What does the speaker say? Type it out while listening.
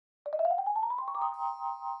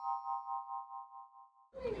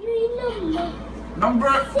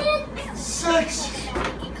Number 6.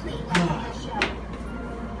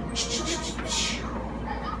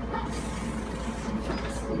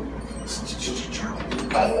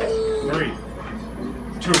 3,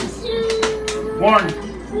 2, 1.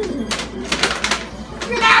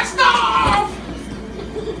 Blast off!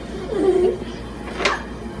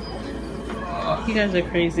 You guys are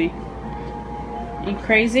crazy. You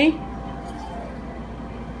crazy?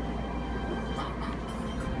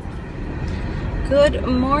 Good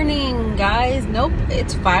morning, guys. Nope,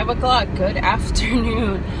 it's 5 o'clock. Good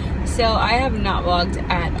afternoon. So I have not vlogged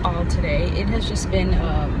at all today. It has just been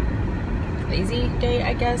lazy day,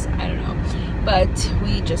 I guess. I don't know. But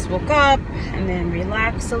we just woke up and then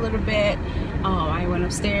relaxed a little bit. I went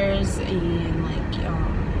upstairs and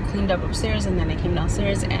cleaned up upstairs, and then I came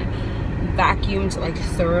downstairs and vacuumed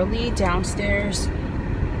thoroughly downstairs,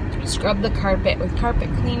 scrubbed the carpet with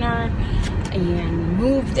carpet cleaner, and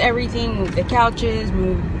moved everything, moved the couches,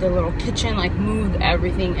 moved the little kitchen, moved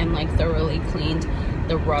everything, and thoroughly cleaned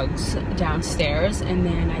the rugs downstairs. And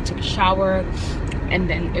then I took a shower, and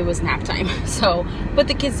then it was nap time. So put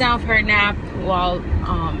the kids down for a nap while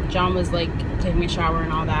John was taking a shower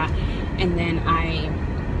and all that. And then I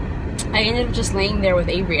ended up just laying there with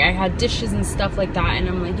Avery. I had dishes and stuff like that, and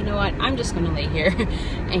I'm like, you know what, I'm just gonna lay here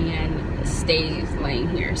and stay laying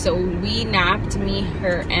here. So we napped, me,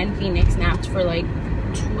 her, and Phoenix napped for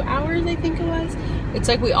 2 hours, I think it was. It's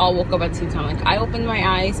we all woke up at the same time. I opened my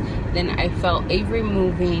eyes, then I felt Avery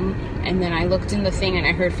moving, and then I looked in the thing and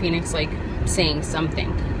I heard Phoenix saying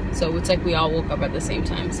something. So it's we all woke up at the same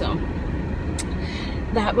time. So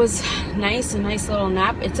that was nice, a nice little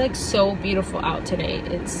nap. It's so beautiful out today.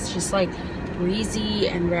 It's just breezy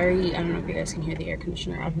and very, I don't know if you guys can hear the air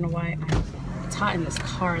conditioner. I don't know why. It's hot in this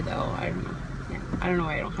car though. I don't know. Yeah, I don't know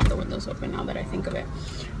why I don't have the windows open now that I think of it.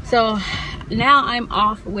 So now I'm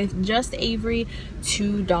off with just Avery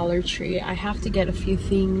to Dollar Tree. I have to get a few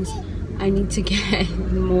things. I need to get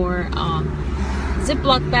more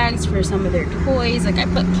Ziploc bags for some of their toys. I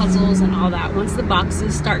put puzzles and all that. Once the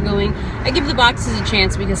boxes start going, I give the boxes a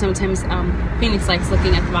chance because sometimes Phoenix likes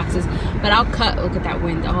looking at the boxes. But I'll cut, look at that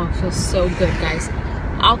wind. Oh, it feels so good, guys.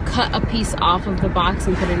 I'll cut a piece off of the box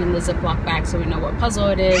and put it in the Ziploc bag so we know what puzzle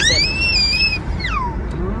it is. And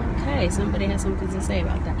okay, somebody has something to say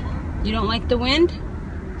about that. You don't like the wind?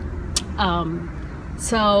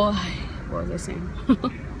 So what was I saying?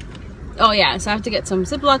 Oh yeah, so I have to get some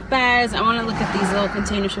Ziploc bags. I want to look at these little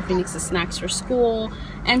containers for Phoenix's snacks for school.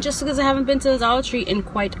 And just because I haven't been to the Dollar Tree in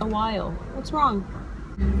quite a while. What's wrong?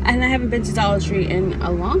 And I haven't been to Dollar Tree in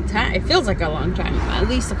a long time. It feels like a long time, at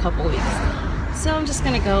least a couple weeks. So I'm just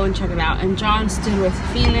going to go and check it out. And John stood with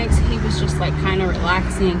Phoenix. He was just kind of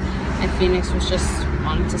relaxing. And Phoenix was just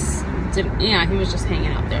yeah, he was just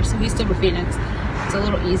hanging out there. So he stood with Phoenix. It's a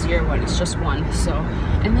little easier when it's just one. So,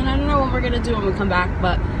 and then I don't know what we're going to do when we come back,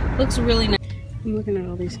 but looks really nice. I'm looking at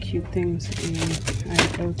all these cute things, and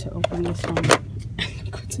I go to open this one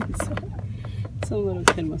and what's inside. Some little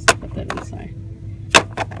kid must have put that inside.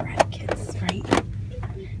 Right, kids, right?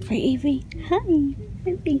 Right, Avery? Hi.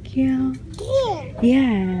 Thank you.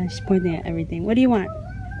 Yeah, she's pointing at everything. What do you want?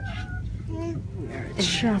 We're at the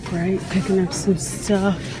shop, right? Picking up some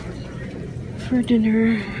stuff for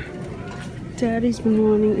dinner. Daddy's been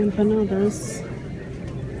wanting empanadas.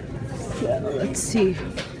 So let's see.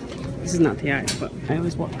 This is not the eye, but I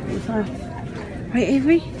always walk with her. Right,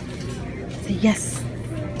 Avery? Say yes.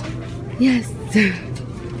 Yes.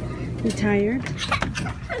 You tired?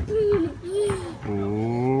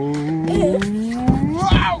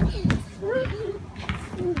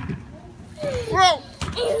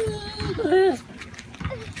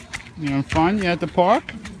 You having fun? You at the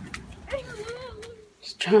park?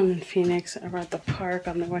 John and Phoenix are at the park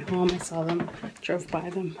on their way home. I saw them, drove by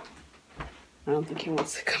them. I don't think he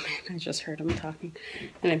wants to come in. I just heard him talking.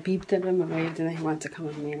 And I beeped at him and waved, and then he wanted to come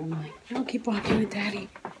with me. And I'm like, no, keep walking with Daddy.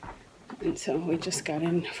 And so we just got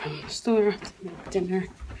in from the store to make dinner.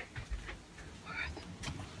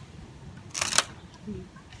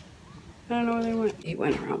 I don't know where they went. He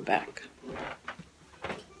went around back.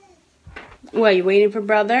 What, you waiting for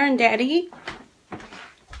brother and Daddy?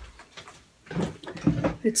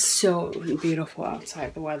 It's so beautiful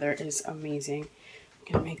outside. The weather is amazing.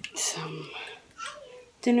 I'm gonna make some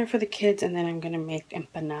dinner for the kids, and then I'm gonna make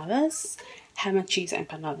empanadas, ham and cheese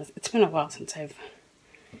empanadas. It's been a while since I've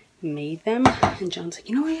made them, and John's like,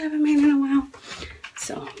 you know what, I haven't made in a while.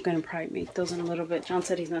 So I'm gonna probably make those in a little bit. John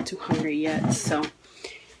said he's not too hungry yet, so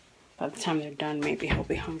by the time they're done, maybe he'll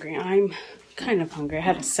be hungry. I'm kind of hungry. I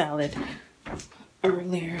had a salad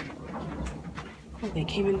earlier. Oh, they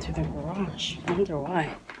came in through the garage. I wonder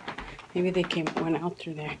why. Maybe they went out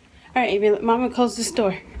through there. All right, Avery, let Mama close this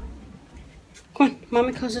door. Come on,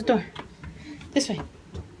 Mama, close the door. This way.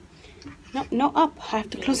 No, no, up. I have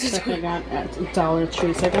to close this door. I got at Dollar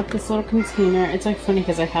Tree. So I got this little container. It's like funny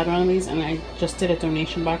because I had one of these and I just did a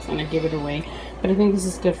donation box and I gave it away. But I think this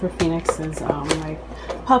is good for Phoenix's like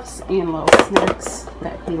puffs and little snacks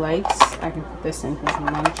that he likes. I can put this in his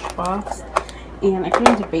lunch box. And I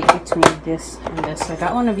couldn't debate between this and this. So I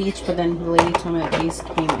got one of each, but then the lady told me that these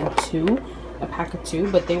came in a pack of 2,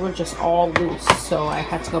 but they were just all loose. So I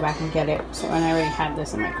had to go back and get it. So, and I already had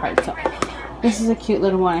this in my cart. So this is a cute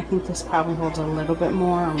little one. I think this probably holds a little bit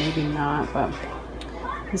more, or maybe not, but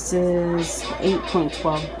this is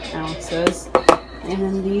 8.12 ounces. And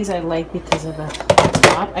then these I like because of the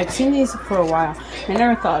top. I've seen these for a while. I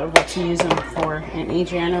never thought of what to use them for, and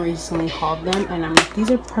Adriana recently hauled them, and I'm like,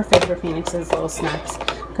 these are perfect for Phoenix's little snacks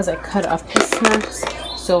because I cut up his snacks.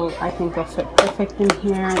 So I think they'll fit perfect in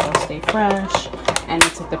here. They'll stay fresh, and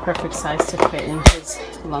it's like the perfect size to fit in his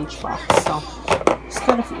lunchbox. So just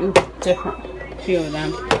got a few of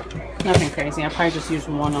them. Nothing crazy. I'll probably just use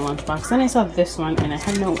one in lunchbox. Then I saw this one, and I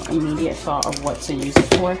had no immediate thought of what to use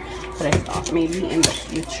it for, but I thought maybe in the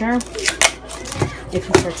future, if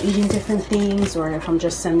he starts eating different things, or if I'm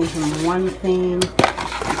just sending him one thing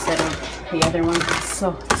instead of the other one.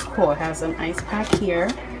 So it's cool. It has an ice pack here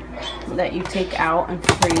that you take out and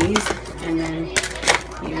freeze, and then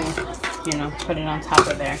you know, put it on top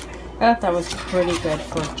of there. I thought that was pretty good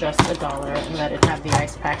for just $1 that it had the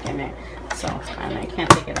ice pack in it. So, and I can't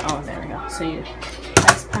take it out. Oh, there we go. So you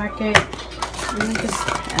ice pack it,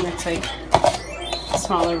 and it's like a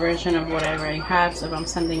smaller version of what I already have. So if I'm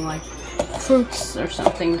sending like fruits or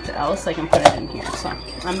something else, I can put it in here. So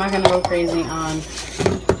I'm not gonna go crazy on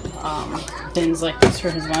bins like this for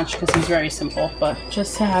his lunch because he's very simple, but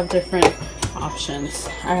just to have different options.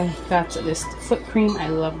 I got this foot cream. I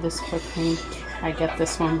love this foot cream. I get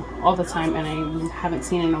this one all the time, and I haven't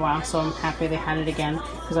seen it in a while, so I'm happy they had it again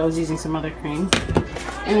because I was using some other cream.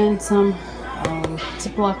 And then some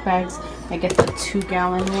Ziploc bags. I get the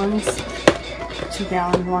 2-gallon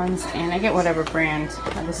ones, and I get whatever brand.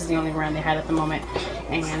 This is the only brand they had at the moment,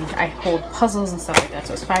 and I hold puzzles and stuff like that.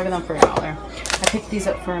 So it's 5 of them for $1. I picked these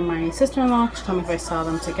up for my sister-in-law. She told me if I saw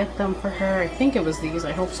them to get them for her. I think it was these.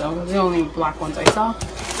 I hope so. It was the only black ones I saw.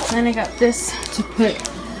 And then I got this to put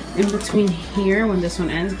in between here when this one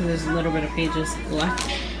ends, because there's a little bit of pages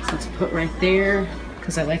left. So to put right there,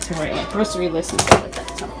 because I like to write like grocery lists and stuff like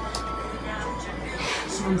that.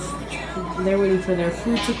 So they're waiting for their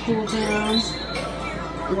food to cool down.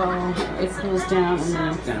 Well, it cools down, and then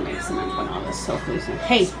I'm gonna make some empanadas hopefully soon.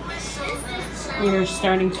 Hey, we're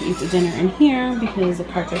starting to eat the dinner in here because the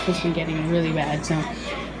carpet has been getting really bad. So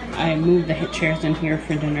I moved the chairs in here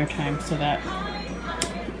for dinner time so that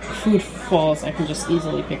food falls, I can just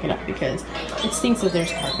easily pick it up because it stinks that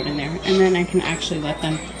there's carpet in there. And then I can actually let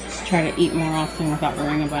them try to eat more often without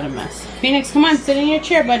worrying about a mess. Phoenix, come on, sit in your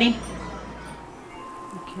chair, buddy.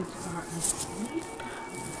 The kids are asleep.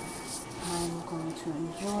 I'm going to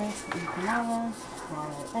enjoy some empanadas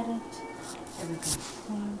while I edit. Everything's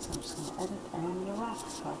clean, so I'm just going to edit and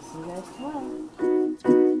relax. So I'll see you guys tomorrow.